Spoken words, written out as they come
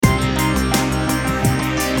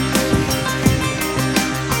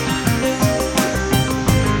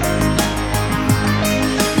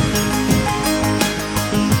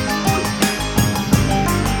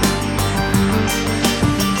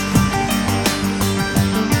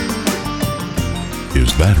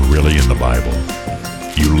Is that really in the Bible?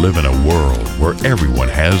 You live in a world where everyone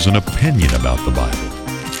has an opinion about the Bible.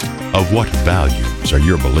 Of what values are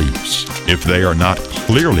your beliefs if they are not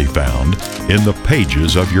clearly found in the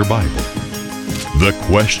pages of your Bible? The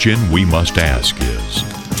question we must ask is,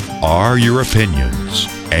 are your opinions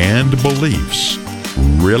and beliefs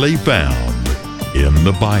really found in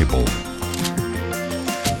the Bible?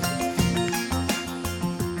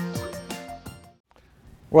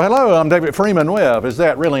 Well, hello, I'm David Freeman Webb. Is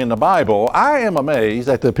that really in the Bible? I am amazed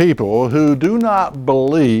at the people who do not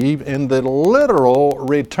believe in the literal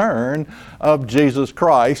return of Jesus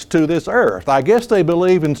Christ to this earth. I guess they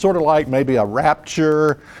believe in sort of like maybe a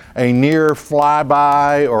rapture, a near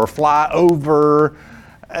flyby or flyover,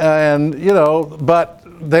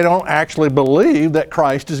 but they don't actually believe that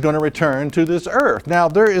Christ is going to return to this earth. Now,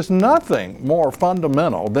 there is nothing more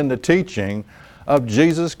fundamental than the teaching of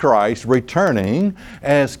Jesus Christ returning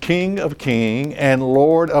as King of Kings and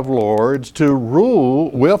Lord of Lords to rule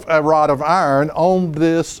with a rod of iron on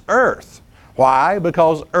this earth. Why?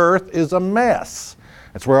 Because earth is a mess.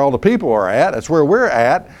 That's where all the people are at. That's where we're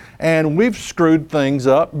at. And we've screwed things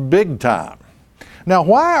up big time. Now,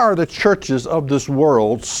 why are the churches of this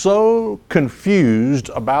world so confused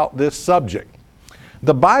about this subject?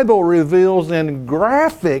 The Bible reveals in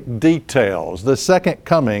graphic details the second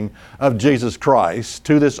coming of Jesus Christ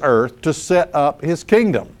to this earth to set up His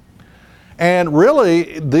kingdom. And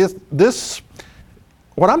really,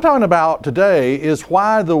 what I'm talking about today is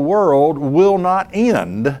why the world will not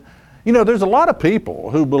end. You know, there's a lot of people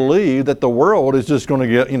who believe that the world is just going to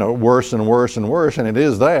get, worse and worse and worse, and it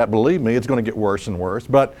is that. Believe me, it's going to get worse and worse,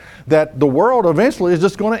 but that the world eventually is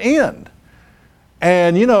just going to end.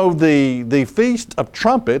 And the Feast of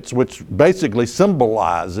Trumpets, which basically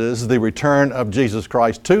symbolizes the return of Jesus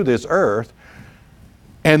Christ to this earth,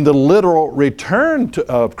 and the literal return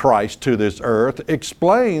of Christ to this earth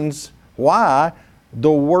explains why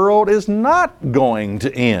the world is not going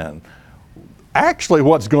to end. Actually,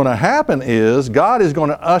 what's going to happen is God is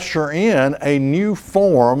going to usher in a new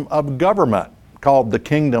form of government called the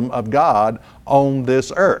Kingdom of God on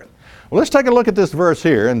this earth. Well, let's take a look at this verse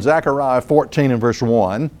here in Zechariah 14 and verse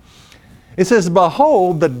 1. It says,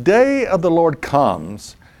 "Behold, the day of the Lord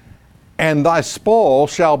comes, and thy spoil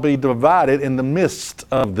shall be divided in the midst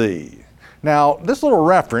of thee." Now, this little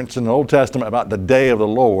reference in the Old Testament about the day of the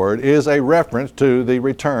Lord is a reference to the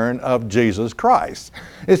return of Jesus Christ.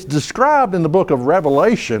 It's described in the book of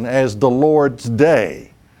Revelation as the Lord's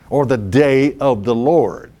day, or the day of the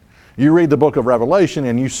Lord. You read the book of Revelation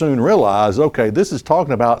and you soon realize, okay, this is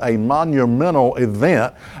talking about a monumental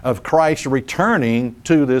event of Christ returning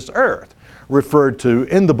to this earth, referred to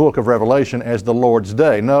in the book of Revelation as the Lord's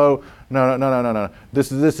Day. No.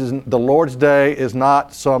 This is the Lord's Day is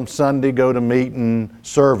not some Sunday go-to-meeting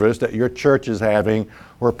service that your church is having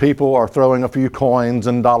where people are throwing a few coins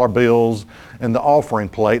and dollar bills in the offering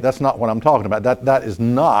plate. That's not what I'm talking about. That is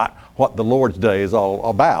not what the Lord's Day is all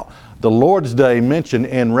about. The Lord's Day mentioned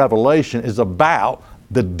in Revelation is about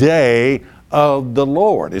the day of the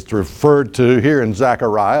Lord. It's referred to here in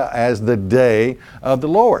Zechariah as the day of the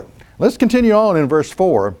Lord. Let's continue on in verse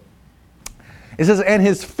 4. It says, "And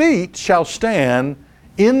his feet shall stand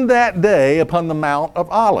in that day upon the Mount of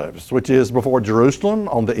Olives, which is before Jerusalem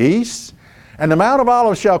on the east. And the Mount of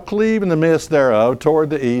Olives shall cleave in the midst thereof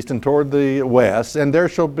toward the east and toward the west. And there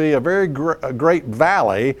shall be a very great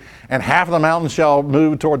valley, and half of the mountain shall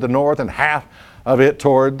move toward the north and half of it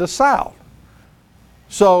toward the south."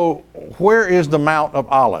 So where is the Mount of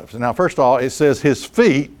Olives? Now, first of all, it says his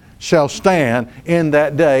feet shall stand in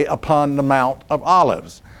that day upon the Mount of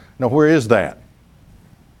Olives. Now, where is that?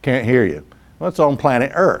 Can't hear you. Well, it's on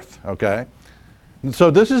planet Earth, okay? And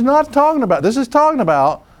so this is talking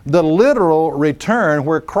about the literal return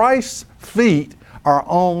where Christ's feet are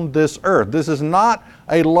on this earth. This is not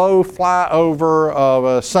a low flyover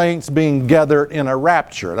of saints being gathered in a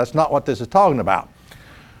rapture. That's not what this is talking about.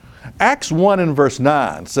 Acts 1 and verse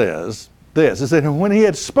 9 says this. It said, "And when he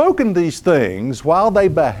had spoken these things, while they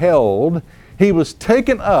beheld, he was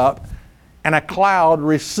taken up, and a cloud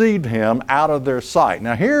received him out of their sight."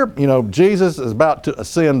 Now here, Jesus is about to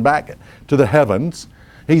ascend back to the heavens.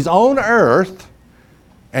 He's on earth,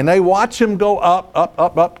 and they watch him go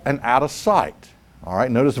up, and out of sight. All right,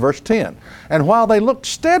 notice verse 10. "And while they looked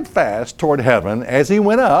steadfast toward heaven as he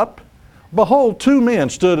went up, behold, two men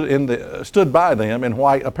stood by them in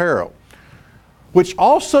white apparel, which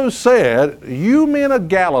also said, You men of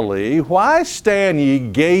Galilee, why stand ye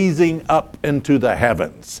gazing up into the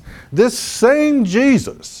heavens? This same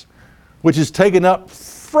Jesus, which is taken up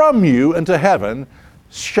from you into heaven,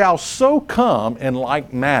 shall so come in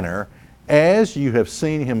like manner as you have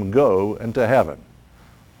seen him go into heaven."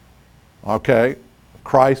 Okay?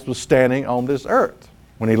 Christ was standing on this earth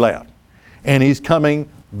when he left. And he's coming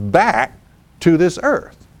back to this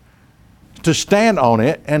earth to stand on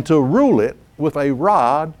it and to rule it with a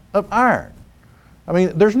rod of iron. I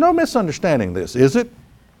mean, there's no misunderstanding this, is it?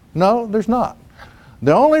 No, there's not.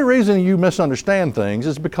 The only reason you misunderstand things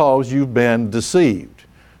is because you've been deceived.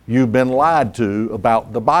 You've been lied to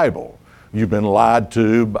about the Bible. You've been lied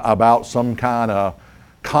to about some kind of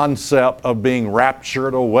concept of being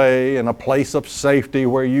raptured away in a place of safety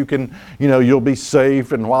where you can, you'll be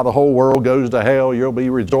safe, and while the whole world goes to hell, you'll be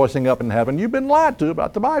rejoicing up in heaven. You've been lied to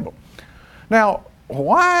about the Bible. Now,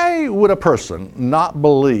 why would a person not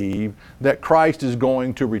believe that Christ is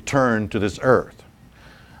going to return to this earth?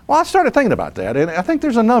 Well, I started thinking about that, and I think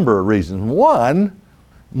there's a number of reasons. One,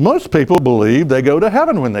 most people believe they go to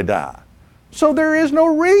heaven when they die. So there is no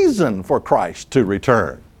reason for Christ to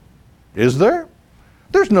return. Is there?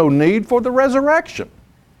 There's no need for the resurrection.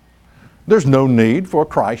 There's no need for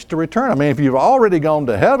Christ to return. I mean, if you've already gone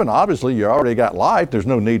to heaven, obviously you already got life. There's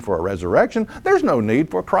no need for a resurrection. There's no need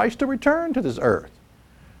for Christ to return to this earth,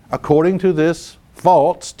 according to this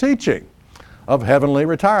false teaching of heavenly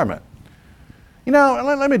retirement.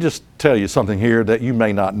 Let me just tell you something here that you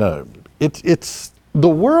may not know. It's the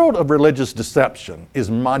world of religious deception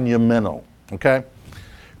is monumental, okay?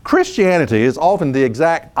 Christianity is often the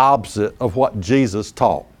exact opposite of what Jesus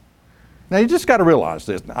taught. Now, you just got to realize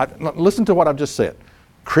this. Listen to what I've just said.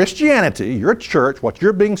 Christianity, your church, what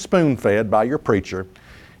you're being spoon-fed by your preacher,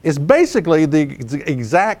 is basically the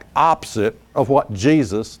exact opposite of what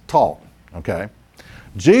Jesus taught, okay?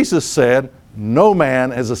 Jesus said, no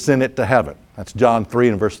man has ascended to heaven. That's John 3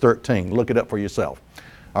 and verse 13. Look it up for yourself.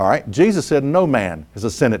 All right? Jesus said, no man has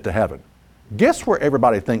ascended to heaven. Guess where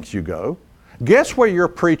everybody thinks you go? Guess where your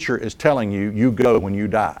preacher is telling you you go when you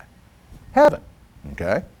die? Heaven,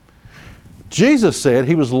 okay? Jesus said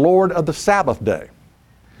he was Lord of the Sabbath day.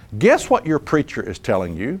 Guess what your preacher is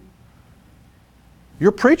telling you?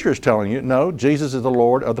 Your preacher is telling you, no, Jesus is the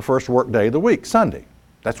Lord of the first work day of the week, Sunday.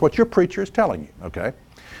 That's what your preacher is telling you, okay?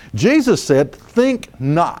 Jesus said, think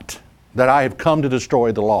not that I have come to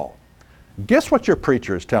destroy the law. Guess what your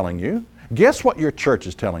preacher is telling you? Guess what your church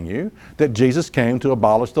is telling you? That Jesus came to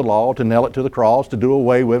abolish the law, to nail it to the cross, to do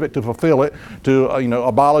away with it, to fulfill it, to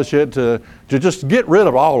abolish it, to just get rid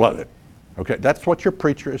of all of it. Okay, that's what your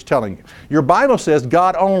preacher is telling you. Your Bible says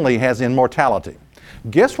God only has immortality.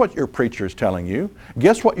 Guess what your preacher is telling you?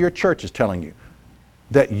 Guess what your church is telling you?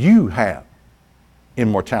 That you have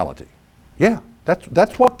immortality. Yeah,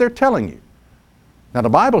 that's what they're telling you. Now the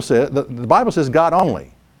Bible says God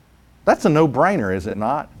only. That's a no-brainer, is it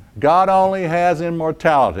not? God only has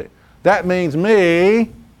immortality. That means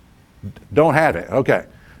me don't have it. Okay.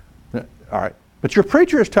 All right. But your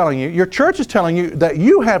preacher is telling you, your church is telling you that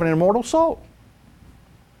you have an immortal soul.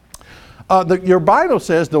 Your Bible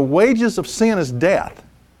says the wages of sin is death.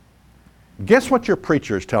 Guess what your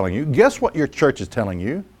preacher is telling you? Guess what your church is telling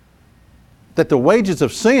you? That the wages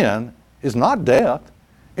of sin is not death.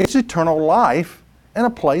 It's eternal life in a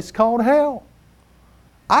place called hell.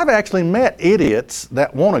 I've actually met idiots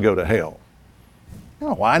that want to go to hell.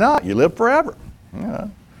 Why not? You live forever. Yeah,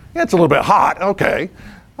 it's a little bit hot, okay.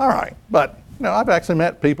 All right. But, I've actually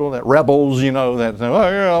met people rebels, that say, oh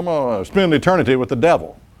yeah, I'm going to spend eternity with the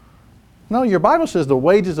devil. No, your Bible says the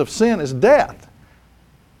wages of sin is death.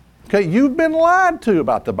 Okay, you've been lied to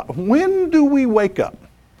about the Bible. When do we wake up?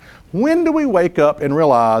 When do we wake up and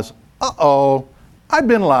realize, uh-oh, I've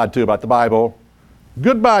been lied to about the Bible.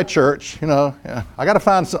 Goodbye, church. I got to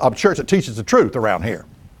find a church that teaches the truth around here.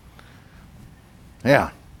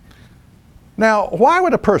 Yeah. Now, why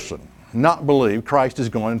would a person not believe Christ is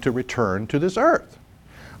going to return to this earth?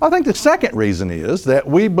 I think the second reason is that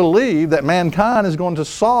we believe that mankind is going to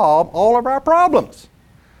solve all of our problems.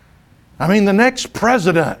 I mean, the next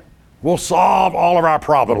president will solve all of our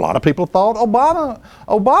problems. A lot of people thought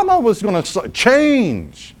Obama was going to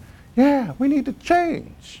change. Yeah, we need to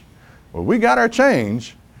change. Well, we got our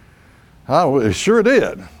change. We sure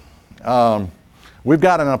did. We've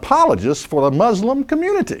got an apologist for the Muslim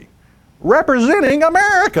community representing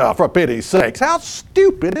America, for pity's sakes. How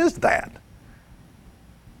stupid is that?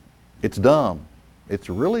 It's dumb. It's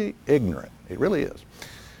really ignorant. It really is.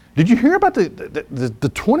 Did you hear about the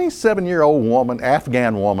 27-year-old woman,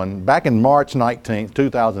 Afghan woman, back in March 19,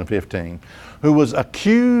 2015, who was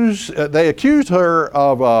accused, they accused her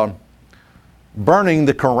of burning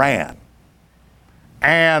the Quran.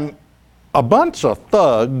 And a bunch of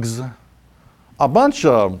thugs, a bunch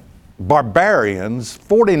of barbarians,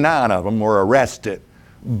 49 of them were arrested,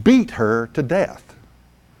 beat her to death.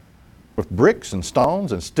 with bricks and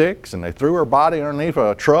stones and sticks, and they threw her body underneath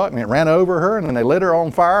a truck, and it ran over her, and then they lit her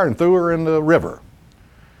on fire and threw her in the river.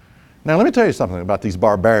 Now let me tell you something about these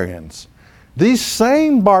barbarians. These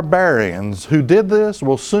same barbarians who did this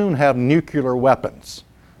will soon have nuclear weapons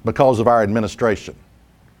because of our administration.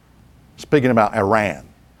 Speaking about Iran.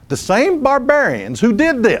 The same barbarians who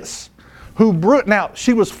did this, now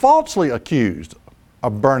she was falsely accused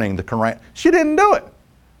of burning the Quran. She didn't do it.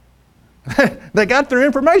 They got their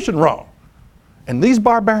information wrong. And these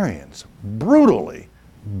barbarians brutally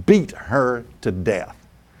beat her to death.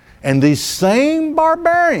 And these same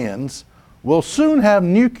barbarians will soon have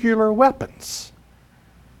nuclear weapons.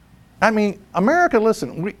 I mean, America,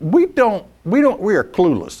 listen, we are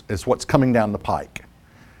clueless as what's coming down the pike.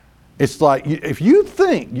 It's like, if you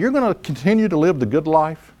think you're going to continue to live the good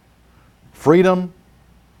life, freedom,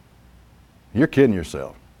 you're kidding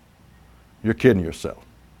yourself. You're kidding yourself.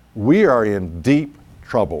 We are in deep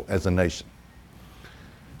trouble as a nation.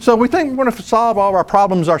 So we think we're going to solve all of our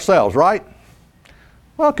problems ourselves, right?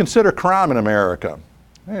 Well, consider crime in America.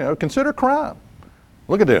 Consider crime.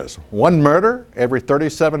 Look at this. 1 murder every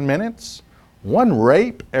 37 minutes. 1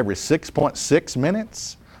 rape every 6.6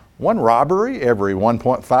 minutes. 1 robbery every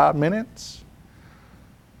 1.5 minutes.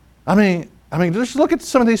 I mean, just look at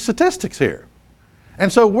some of these statistics here.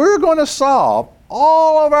 And so we're going to solve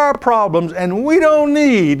all of our problems, and we don't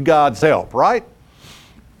need God's help, right?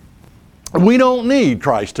 We don't need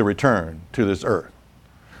Christ to return to this earth.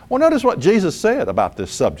 Well, notice what Jesus said about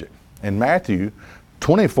this subject in Matthew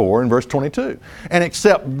 24 and verse 22. And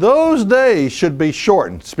except those days should be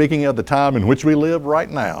shortened, speaking of the time in which we live right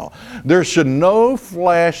now, there should no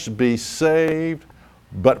flesh be saved,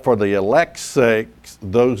 but for the elect's sake,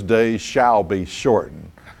 those days shall be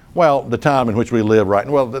shortened. Well, the time in which we live right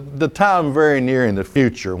now, well, the time very near in the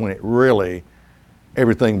future when it really,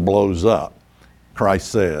 everything blows up, Christ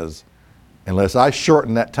says, unless I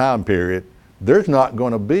shorten that time period, there's not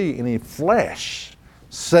going to be any flesh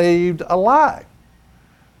saved alive.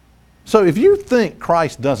 So if you think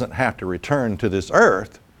Christ doesn't have to return to this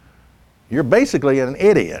earth, you're basically an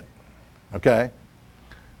idiot, okay?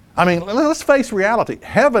 I mean, let's face reality.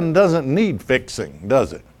 Heaven doesn't need fixing,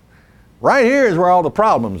 does it? Right here is where all the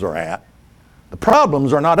problems are at. The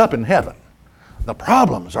problems are not up in heaven. The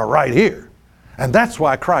problems are right here. And that's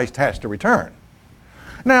why Christ has to return.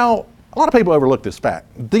 Now, a lot of people overlook this fact.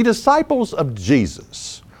 The disciples of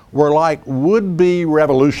Jesus were like would-be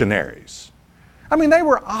revolutionaries. I mean, they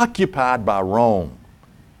were occupied by Rome.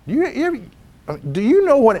 Do you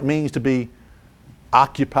know what it means to be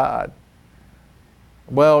occupied?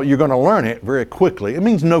 Well, you're going to learn it very quickly. It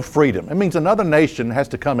means no freedom. It means another nation has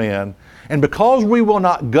to come in, and because we will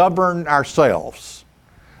not govern ourselves,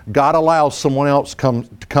 God allows someone else to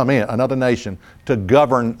come in, another nation, to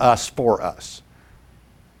govern us for us,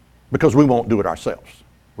 because we won't do it ourselves.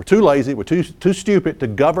 We're too lazy, we're too stupid to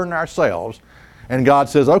govern ourselves, and God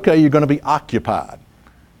says, okay, you're going to be occupied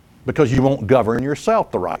because you won't govern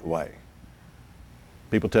yourself the right way.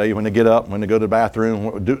 People tell you when they get up, when they go to the bathroom,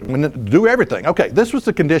 when they do everything. Okay, this was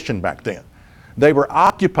the condition back then. They were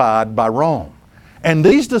occupied by Rome. And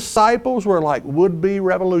these disciples were like would-be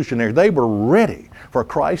revolutionaries. They were ready for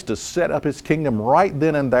Christ to set up his kingdom right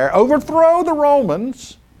then and there, overthrow the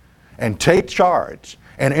Romans, and take charge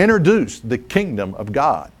and introduce the kingdom of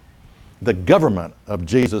God, the government of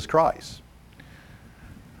Jesus Christ.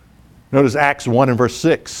 Notice Acts 1 and verse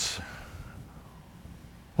 6.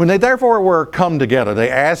 When they therefore were come together, they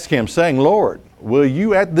asked him, saying, Lord, will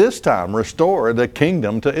you at this time restore the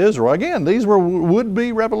kingdom to Israel? Again, these were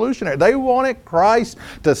would-be revolutionaries. They wanted Christ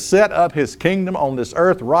to set up his kingdom on this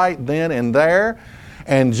earth right then and there.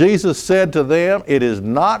 And Jesus said to them, it is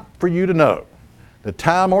not for you to know the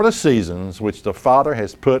time or the seasons which the Father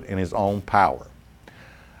has put in his own power.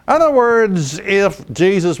 In other words, if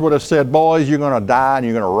Jesus would have said, boys, you're going to die and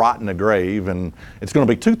you're going to rot in the grave, and it's going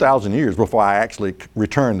to be 2,000 years before I actually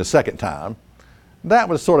return the second time, that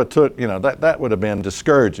would that would have been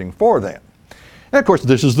discouraging for them. And of course,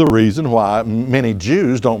 this is the reason why many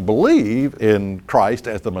Jews don't believe in Christ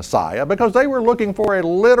as the Messiah, because they were looking for a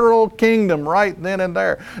literal kingdom right then and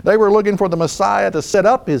there. They were looking for the Messiah to set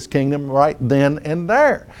up his kingdom right then and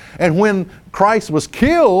there. And when Christ was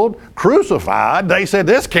killed, crucified, they said,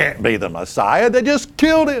 this can't be the Messiah. They just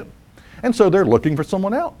killed him. And so they're looking for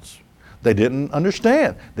someone else. They didn't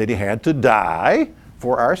understand that he had to die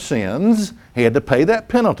for our sins. He had to pay that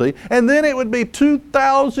penalty. And then it would be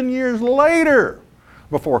 2,000 years later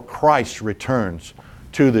before Christ returns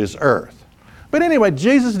to this earth. But anyway,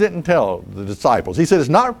 Jesus didn't tell the disciples. He said, it's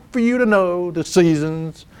not for you to know the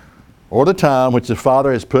seasons or the time which the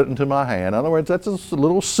Father has put into my hand. In other words, that's a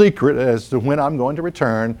little secret as to when I'm going to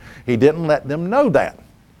return. He didn't let them know that.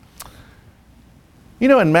 You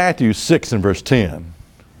know, in Matthew 6 and verse 10,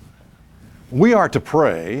 we are to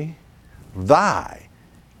pray, Thy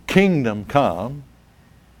kingdom come.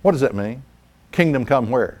 What does that mean? Kingdom come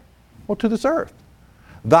where? Well, to this earth.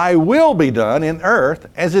 Thy will be done in earth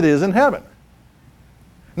as it is in heaven.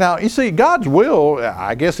 Now, you see, God's will,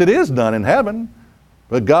 I guess it is done in heaven,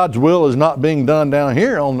 but God's will is not being done down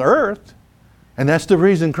here on the earth. And that's the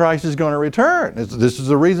reason Christ is going to return. This is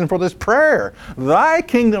the reason for this prayer. Thy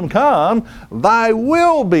kingdom come, thy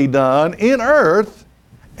will be done in earth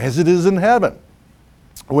as it is in heaven.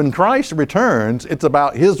 When Christ returns, it's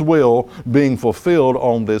about His will being fulfilled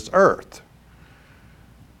on this earth.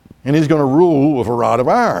 And He's going to rule with a rod of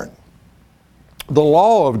iron. The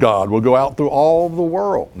law of God will go out through all the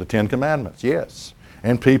world. The Ten Commandments, yes.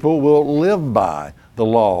 And people will live by the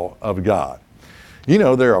law of God. You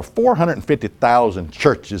know, there are 450,000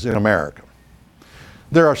 churches in America.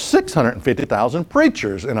 There are 650,000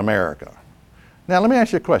 preachers in America. Now, let me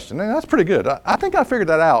ask you a question. Now, that's pretty good. I think I figured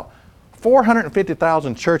that out.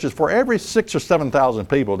 450,000 churches. For every 6,000 or 7,000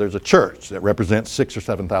 people, there's a church that represents 6,000 or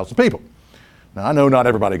 7,000 people. Now, I know not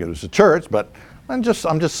everybody goes to church, but I'm just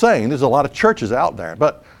saying there's a lot of churches out there.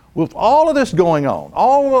 But with all of this going on,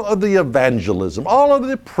 all of the evangelism, all of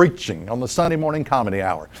the preaching on the Sunday morning comedy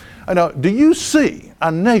hour, do you see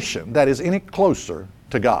a nation that is any closer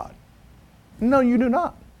to God? No, you do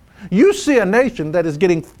not. You see a nation that is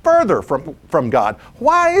getting further from God.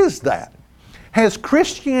 Why is that? Has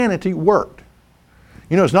Christianity worked?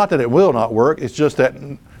 You know, it's not that it will not work, it's just that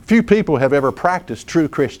few people have ever practiced true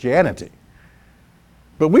Christianity.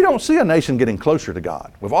 But we don't see a nation getting closer to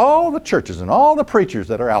God with all the churches and all the preachers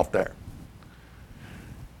that are out there.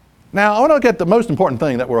 Now, I want to look at the most important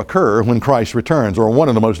thing that will occur when Christ returns, or one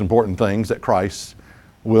of the most important things that Christ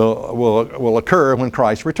will occur when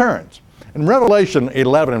Christ returns. In Revelation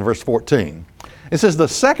 11 and verse 14, it says, The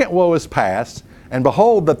second woe is past, and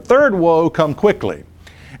behold, the third woe come quickly.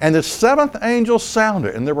 And the seventh angel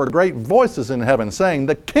sounded, and there were great voices in heaven saying,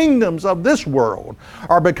 The kingdoms of this world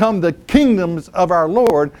are become the kingdoms of our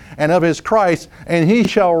Lord and of His Christ, and He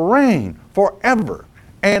shall reign forever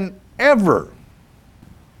and ever.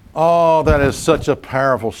 Oh, that is such a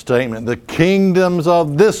powerful statement. The kingdoms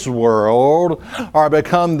of this world are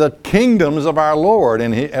become the kingdoms of our Lord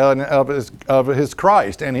and of His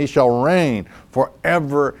Christ, and He shall reign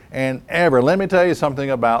forever and ever. Let me tell you something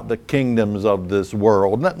about the kingdoms of this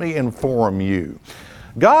world. Let me inform you.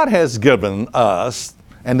 God has given us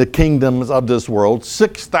and the kingdoms of this world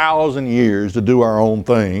 6,000 years to do our own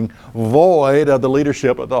thing, void of the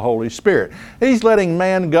leadership of the Holy Spirit. He's letting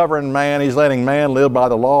man govern man. He's letting man live by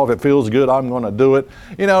the law. If it feels good, I'm going to do it.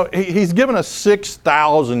 You know, He's given us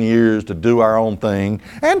 6,000 years to do our own thing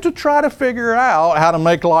and to try to figure out how to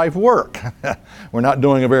make life work. We're not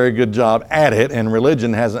doing a very good job at it, and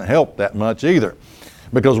religion hasn't helped that much either.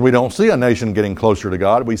 Because we don't see a nation getting closer to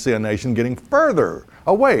God, we see a nation getting further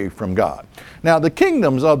away from God. Now, the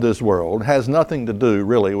kingdoms of this world has nothing to do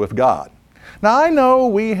really with God. Now, I know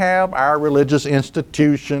we have our religious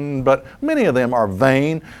institution, but many of them are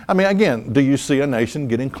vain. I mean, again, do you see a nation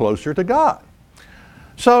getting closer to God?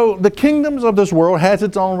 So the kingdoms of this world has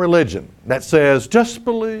its own religion that says, just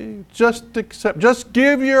believe, just accept, just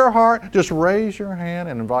give your heart, just raise your hand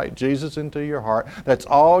and invite Jesus into your heart. That's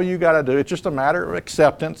all you got to do. It's just a matter of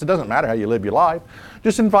acceptance. It doesn't matter how you live your life.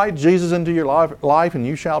 Just invite Jesus into your life and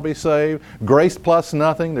you shall be saved. Grace plus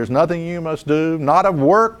nothing. There's nothing you must do, not of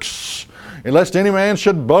works, unless any man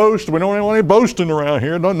should boast. We don't want any boasting around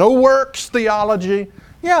here. No works theology.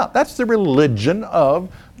 Yeah, that's the religion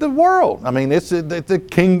of the world. I mean, the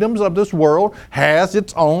kingdoms of this world has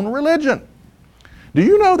its own religion. Do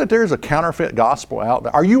you know that there's a counterfeit gospel out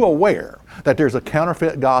there? Are you aware that there's a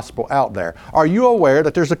counterfeit gospel out there? Are you aware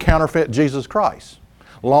that there's a counterfeit Jesus Christ?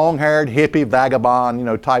 Long-haired, hippie,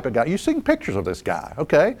 vagabond, type of guy. You've seen pictures of this guy,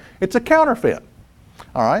 okay? It's a counterfeit,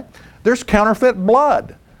 all right? There's counterfeit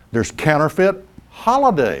blood. There's counterfeit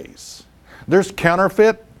holidays. There's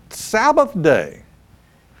counterfeit Sabbath day.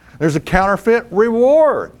 There's a counterfeit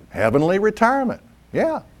reward, heavenly retirement.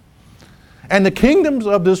 Yeah. And the kingdoms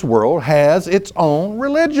of this world has its own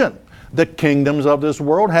religion. The kingdoms of this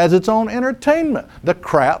world has its own entertainment, the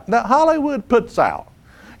crap that Hollywood puts out.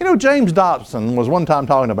 You know, James Dobson was one time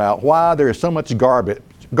talking about why there is so much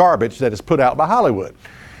garbage that is put out by Hollywood.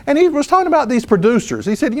 And he was talking about these producers.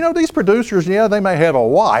 He said, these producers, they may have a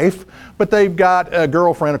wife, but they've got a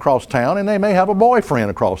girlfriend across town, and they may have a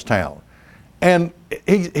boyfriend across town. And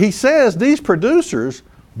he says these producers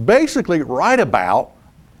basically write about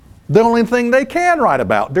The only thing they can write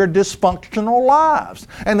about, their dysfunctional lives.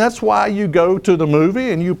 And that's why you go to the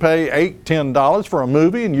movie and you pay $8, $10 for a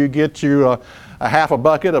movie and you get you a half a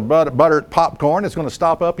bucket of buttered popcorn that's going to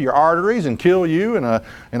stop up your arteries and kill you, and a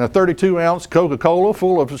 32-ounce Coca-Cola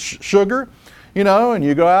full of sugar, you know, and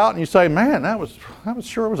you go out and you say, man, that was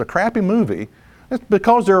sure was a crappy movie. It's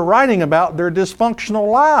because they're writing about their dysfunctional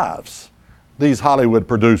lives, these Hollywood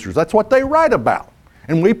producers. That's what they write about.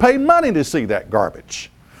 And we pay money to see that garbage.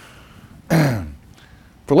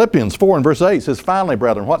 Philippians 4 and verse 8 says, finally,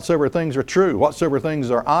 brethren, whatsoever things are true, whatsoever things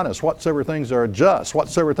are honest, whatsoever things are just,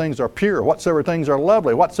 whatsoever things are pure, whatsoever things are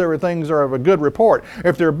lovely, whatsoever things are of a good report,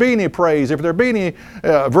 if there be any praise, if there be any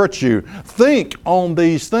virtue, think on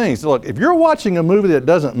these things. Look, if you're watching a movie that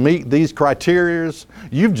doesn't meet these criteria,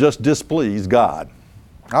 you've just displeased God.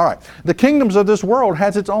 All right. The kingdoms of this world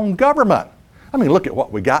has its own government. I mean, look at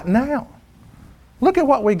what we got now. Look at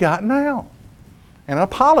what we got now. An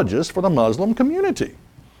apologist for the Muslim community.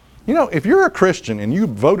 You know, if you're a Christian and you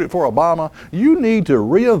voted for Obama, you need to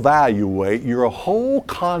reevaluate your whole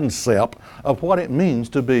concept of what it means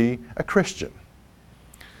to be a Christian.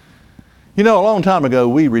 You know, a long time ago,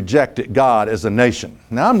 we rejected God as a nation.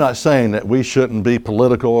 Now, I'm not saying that we shouldn't be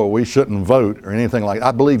political or we shouldn't vote or anything like that.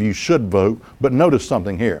 I believe you should vote, but notice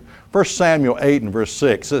something here. 1 Samuel 8 and verse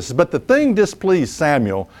 6 says, but the thing displeased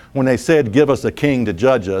Samuel when they said, give us a king to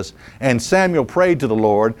judge us. And Samuel prayed to the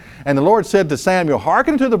Lord. And the Lord said to Samuel,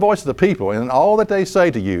 hearken to the voice of the people and all that they say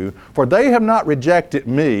to you, for they have not rejected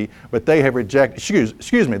me, but they have rejected,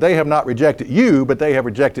 excuse me, they have not rejected you, but they have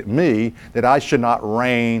rejected me, that I should not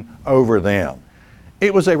reign over them.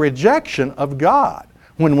 It was a rejection of God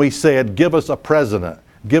when we said, give us a president,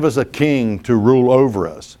 give us a king to rule over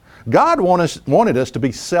us. God wanted us to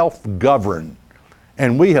be self-governed,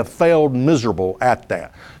 and we have failed miserable at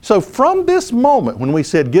that. So from this moment when we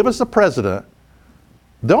said, give us a president,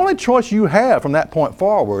 the only choice you have from that point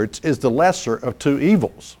forwards is the lesser of two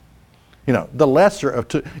evils. You know, the lesser of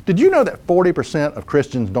two. Did you know that 40% of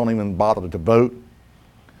Christians don't even bother to vote?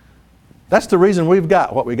 That's the reason we've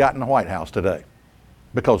got what we got in the White House today.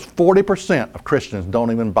 Because 40% of Christians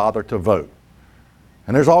don't even bother to vote.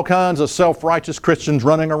 And there's all kinds of self-righteous Christians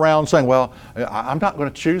running around saying, well, I'm not going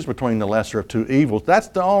to choose between the lesser of two evils. That's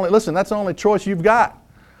the only choice you've got.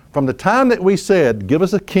 From the time that we said, give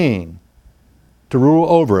us a king to rule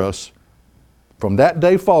over us, from that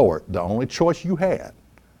day forward, the only choice you have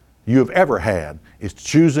ever had, is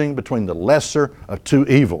choosing between the lesser of two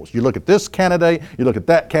evils. You look at this candidate, you look at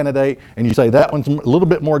that candidate, and you say that one's a little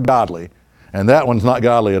bit more godly, and that one's not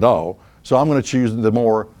godly at all. So I'm going to choose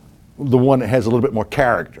the one that has a little bit more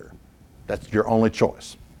character. That's your only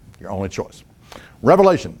choice. Your only choice.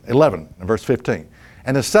 Revelation 11 and verse 15.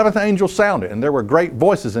 And the seventh angel sounded, and there were great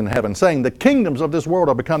voices in heaven, saying, the kingdoms of this world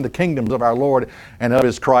are become the kingdoms of our Lord and of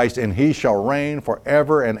his Christ, and he shall reign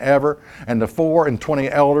forever and ever. And the 24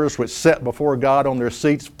 elders which sat before God on their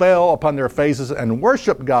seats fell upon their faces and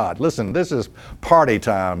worshiped God. Listen, this is party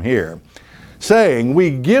time here. Saying, we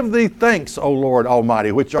give thee thanks, O Lord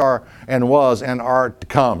Almighty, which are and was and are to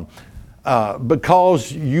come,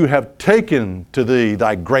 because you have taken to thee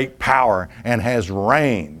thy great power and has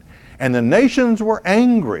reigned. And the nations were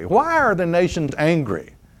angry. Why are the nations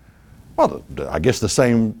angry? Well, I guess the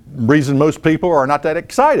same reason most people are not that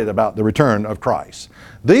excited about the return of Christ.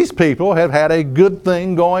 These people have had a good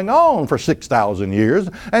thing going on for 6,000 years,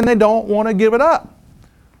 and they don't want to give it up.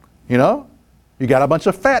 You know? You got a bunch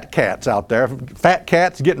of fat cats out there. Fat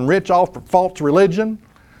cats getting rich off false religion.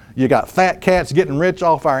 You got fat cats getting rich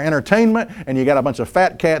off our entertainment, and you got a bunch of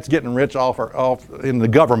fat cats getting rich off in the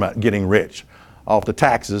government getting rich off the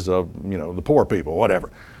taxes of, you know, the poor people,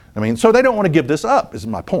 whatever. I mean, so they don't want to give this up, is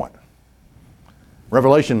my point.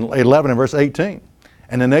 Revelation 11 and verse 18.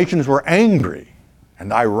 And the nations were angry, and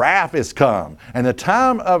thy wrath is come, and the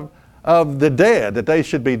time of the dead, that they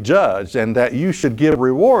should be judged, and that you should give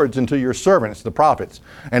rewards unto your servants, the prophets,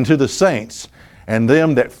 and to the saints, and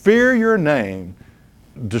them that fear your name,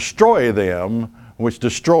 destroy them which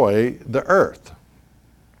destroy the earth.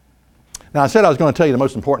 Now, I said I was going to tell you the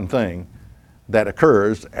most important thing that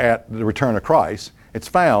occurs at the return of Christ. It's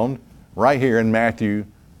found right here in Matthew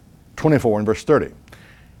 24 and verse 30.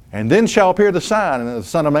 And then shall appear the sign of the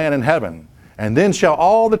Son of Man in heaven. And then shall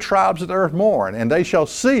all the tribes of the earth mourn, and they shall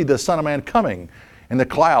see the Son of Man coming in the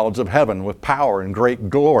clouds of heaven with power and great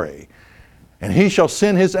glory. And he shall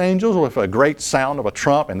send his angels with a great sound of a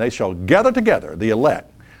trump, and they shall gather together the elect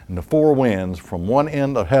and the four winds from one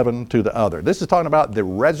end of heaven to the other. This is talking about the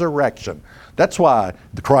resurrection. That's why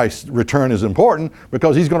the Christ's return is important,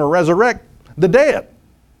 because he's going to resurrect the dead.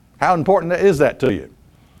 How important is that to you?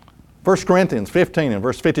 1 Corinthians 15 and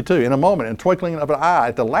verse 52, in a moment, in twinkling of an eye,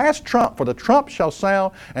 at the last trump, for the trump shall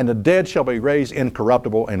sound, and the dead shall be raised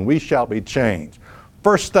incorruptible, and we shall be changed.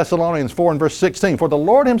 1 Thessalonians 4 and verse 16, for the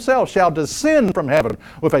Lord himself shall descend from heaven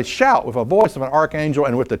with a shout, with a voice of an archangel,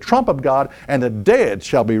 and with the trump of God, and the dead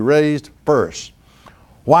shall be raised first.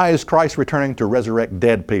 Why is Christ returning to resurrect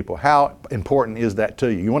dead people? How important is that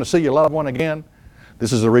to you? You want to see your loved one again?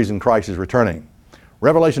 This is the reason Christ is returning.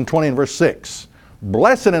 Revelation 20 and verse 6,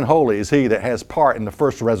 blessed and holy is he that has part in the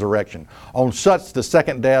first resurrection. On such the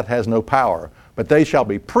second death has no power, but they shall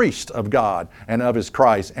be priests of God and of his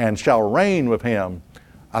Christ, and shall reign with him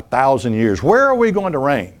 1,000 years. Where are we going to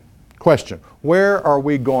reign? Question, where are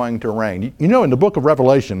we going to reign? You know, in the book of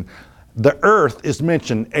Revelation, the earth is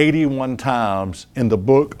mentioned 81 times in the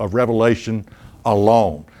book of Revelation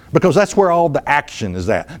alone, because that's where all the action is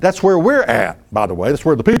at. That's where we're at, by the way. That's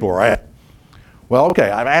where the people are at. Well,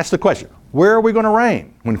 okay, I've asked the question, where are we going to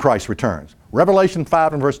reign when Christ returns? Revelation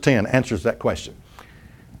 5 and verse 10 answers that question.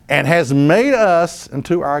 And has made us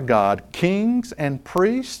unto our God kings and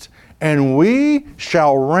priests, and we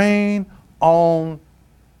shall reign on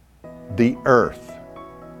the earth.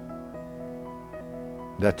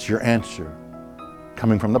 That's your answer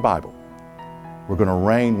coming from the Bible. We're going to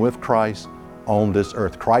reign with Christ on this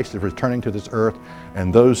earth. Christ is returning to this earth,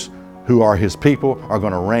 and those who are his people are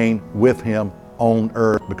going to reign with him on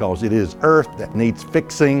earth, because it is earth that needs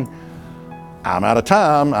fixing. I'm out of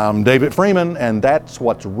time. I'm David Freeman, and that's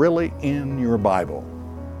what's really in your Bible.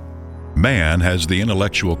 Man has the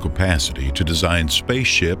intellectual capacity to design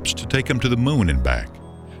spaceships to take him to the moon and back,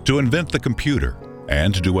 to invent the computer,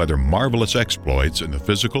 and to do other marvelous exploits in the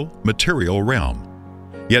physical, material realm.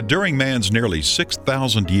 Yet during man's nearly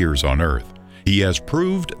 6,000 years on earth, he has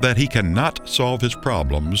proved that he cannot solve his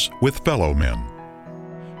problems with fellow men.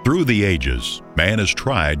 Through the ages, man has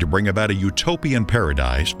tried to bring about a utopian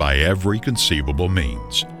paradise by every conceivable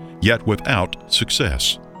means, yet without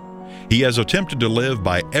success. He has attempted to live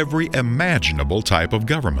by every imaginable type of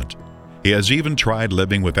government. He has even tried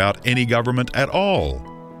living without any government at all,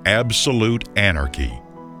 absolute anarchy.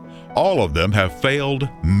 All of them have failed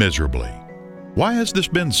miserably. Why has this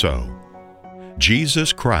been so?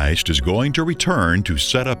 Jesus Christ is going to return to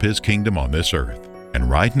set up his kingdom on this earth, and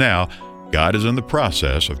right now, God is in the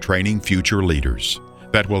process of training future leaders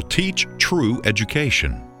that will teach true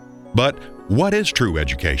education. But what is true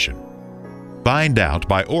education? Find out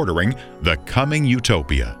by ordering The Coming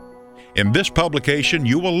Utopia. In this publication,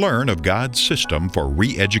 you will learn of God's system for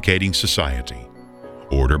re-educating society.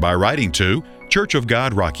 Order by writing to Church of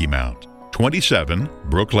God Rocky Mount, 27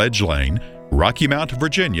 Brookledge Lane, Rocky Mount,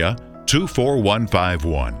 Virginia,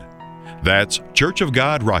 24151. That's Church of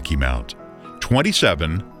God Rocky Mount,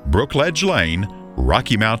 27 Brookledge Lane,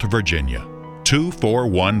 Rocky Mount, Virginia,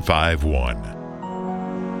 24151.